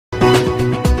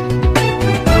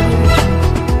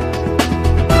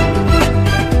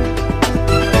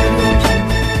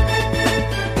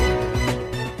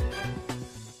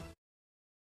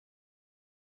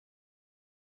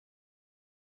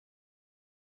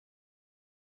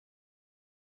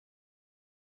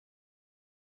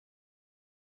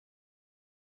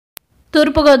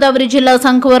తూర్పుగోదావరి జిల్లా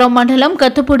శంఖవరం మండలం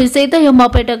కత్తుపూడి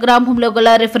సీతయ్యమ్మపేట గ్రామంలో గల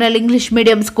రిఫరల్ ఇంగ్లీష్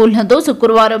మీడియం స్కూల్ నందు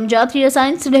శుక్రవారం జాతీయ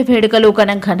సైన్స్ డే వేడుకలు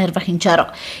ఘనంగా నిర్వహించారు.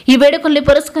 ఈ వేడుకల్ని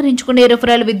పురస్కరించుకుని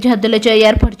రిఫరల్ విద్యార్థులచే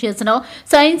ఏర్పాటు చేసిన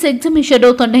science exhibition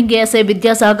Tondangi SI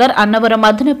Vidyasagar, Annavaram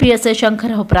అదనప SI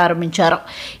Shankar Rao ప్రారంభించారు.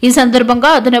 ఈ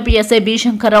సందర్భంగా అదనప ఎస్ఐ బి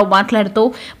శంకరరావు మాట్లాడుతూ,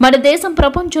 మన దేశం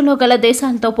ప్రపంచంలో గల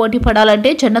దేశాలతో పోటీ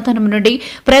పడాలంటే చిన్నతనం నుండి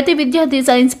ప్రతి విద్యార్థి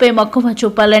సైన్స్ పై మక్కువ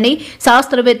చూపాలని,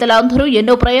 శాస్త్రవేత్తలందరూ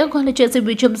ఎన్నో ప్రయోగాలు చేసి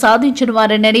విజయం సాధించిన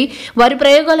వారేనని, వారి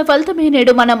ప్రయోగాల ఫలితమే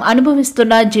నేడు మనం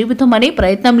అనుభవిస్తున్న జీవితమని,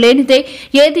 ప్రయత్నం లేనిదే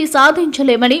ఏది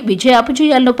సాధించలేమని, విజయ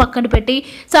అపజయాలను పక్కన పెట్టి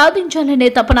సాధించాలనే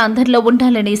తపన అందరిలో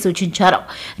ఉండాలని సూచించారు.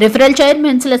 రిఫరల్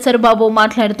చైర్మన్ బాబు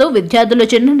మాట్లాడుతూ, విద్యార్థులు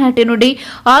చిన్ననాటి నుండి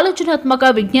ఆలోచనాత్మక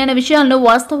విజ్ఞాన విషయాలను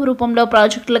వాస్తవ రూపంలో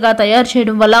ప్రాజెక్టులుగా తయారు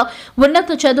చేయడం వల్ల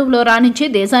ఉన్నత చదువులో రాణించి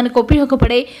దేశానికి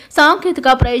ఉపయోగపడే సాంకేతిక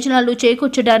ప్రయోజనాలు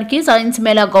చేకూర్చడానికి సైన్స్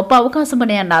మేళా గొప్ప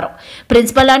అవకాశమని అన్నారు.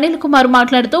 ప్రిన్సిపల్ అనిల్ కుమార్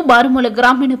మాట్లాడుతూ, మారుమూల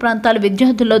గ్రామీణ ప్రాంతాల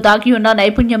విద్యార్థుల్లో దాగి ఉన్న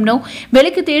నైపుణ్యంను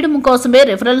వెలికి తీయడం కోసమే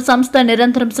రిఫరల్ సంస్థ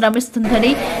నిరంతరం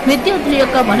శ్రమిస్తుందని, విద్యార్థుల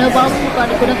యొక్క మనోభావాలకు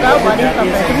అనుగుణంగా వారి యొక్క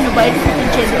ప్రతిభను బయటకు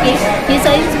తెచ్చేందుకే ఈ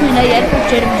సైన్స్ మేళా ఏర్పాటు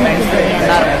చేయడం జరుగుతుందని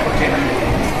అన్నారు.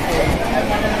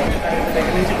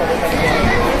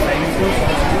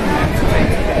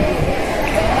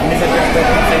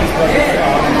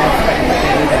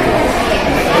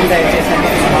 దయచేసి